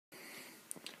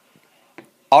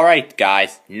Alright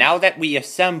guys, now that we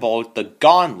assembled the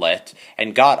gauntlet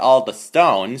and got all the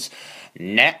stones,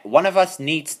 one of us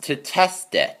needs to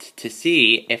test it to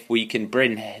see if we can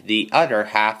bring the other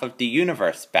half of the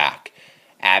universe back.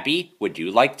 Abby, would you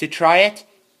like to try it?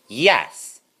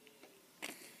 Yes.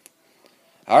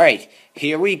 Alright,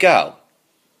 here we go.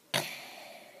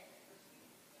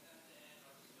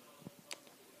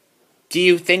 Do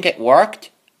you think it worked?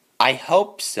 I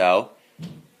hope so.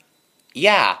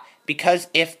 Yeah, because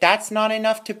if that's not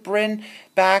enough to bring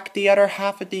back the other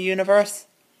half of the universe,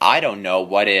 I don't know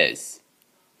what is.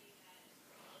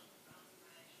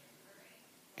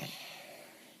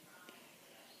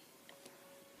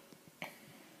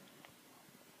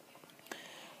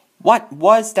 What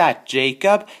was that,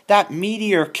 Jacob? That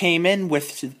meteor came in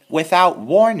without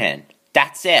warning.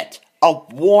 That's it, a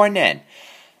warning.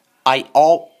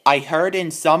 I heard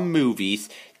in some movies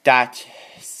that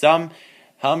some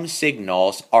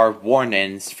signals are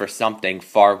warnings for something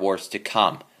far worse to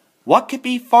come. What could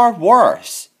be far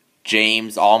worse?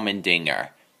 James Almendinger.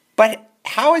 But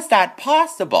how is that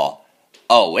possible?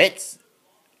 Oh, it's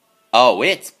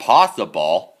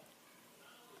possible.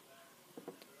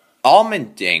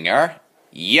 Almendinger?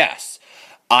 Yes.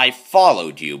 I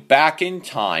followed you back in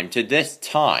time to this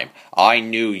time. I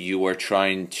knew you were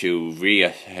trying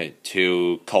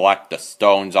to collect the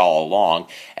stones all along,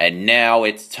 and now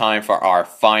it's time for our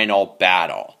final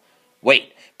battle.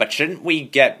 Wait, but shouldn't we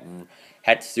get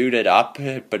suited up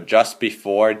but just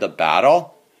before the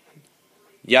battle?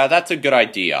 Yeah, that's a good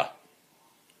idea.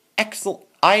 Excellent.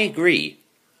 I agree.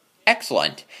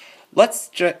 Excellent.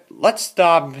 Let's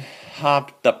stop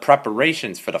the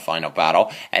preparations for the final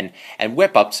battle and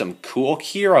whip up some cool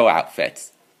hero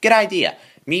outfits. Good idea.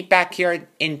 Meet back here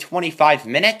in 25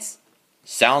 minutes?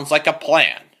 Sounds like a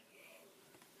plan.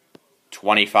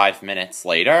 25 minutes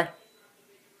later?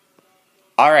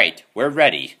 Alright, we're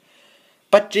ready.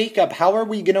 But Jacob, how are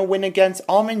we gonna win against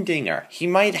Almendinger? He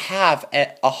might have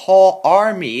a whole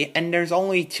army and there's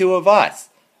only 2 of us.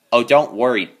 Oh, don't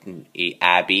worry,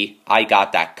 Abby. I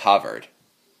got that covered.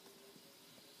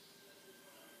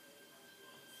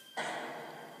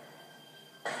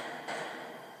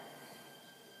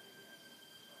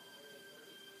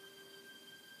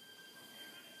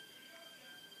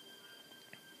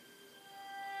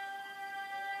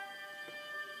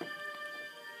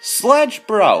 Sledge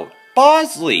Bro!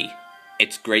 Bosley!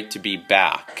 It's great to be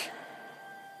back.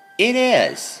 It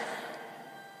is.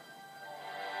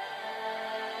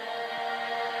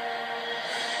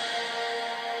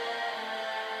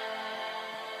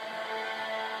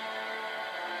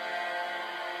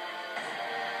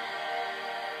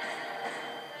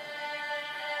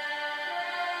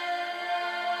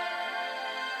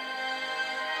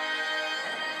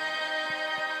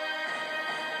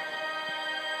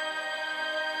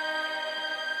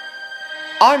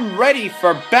 I'm ready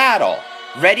for battle.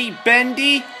 Ready,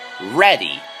 Bendy?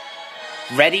 Ready.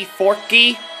 Ready,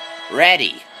 Forky?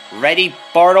 Ready. Ready,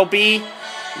 Bartleby?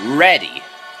 Ready.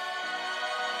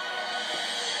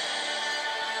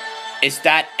 Is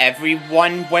that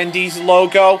everyone, Wendy's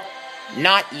logo?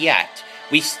 Not yet.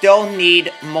 We still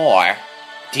need more.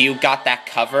 Do you got that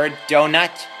covered,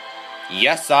 Donut?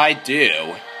 Yes, I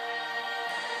do.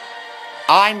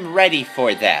 I'm ready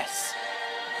for this.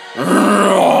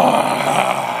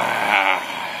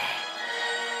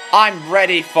 I'm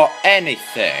ready for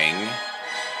anything.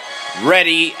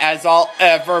 Ready as I'll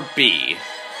ever be.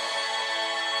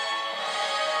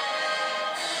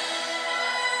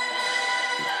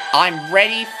 I'm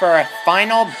ready for a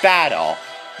final battle.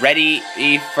 Ready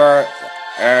for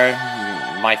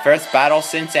my first battle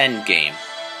since Endgame.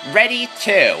 Ready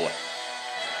too.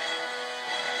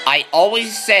 I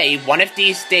always say one of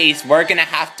these days we're gonna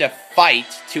have to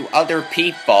fight to other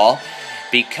people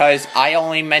because I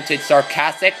only meant it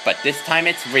sarcastic, but this time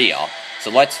it's real.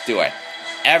 So let's do it.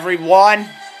 Everyone,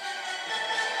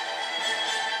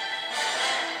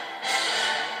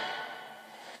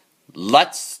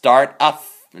 let's start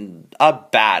a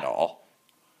battle.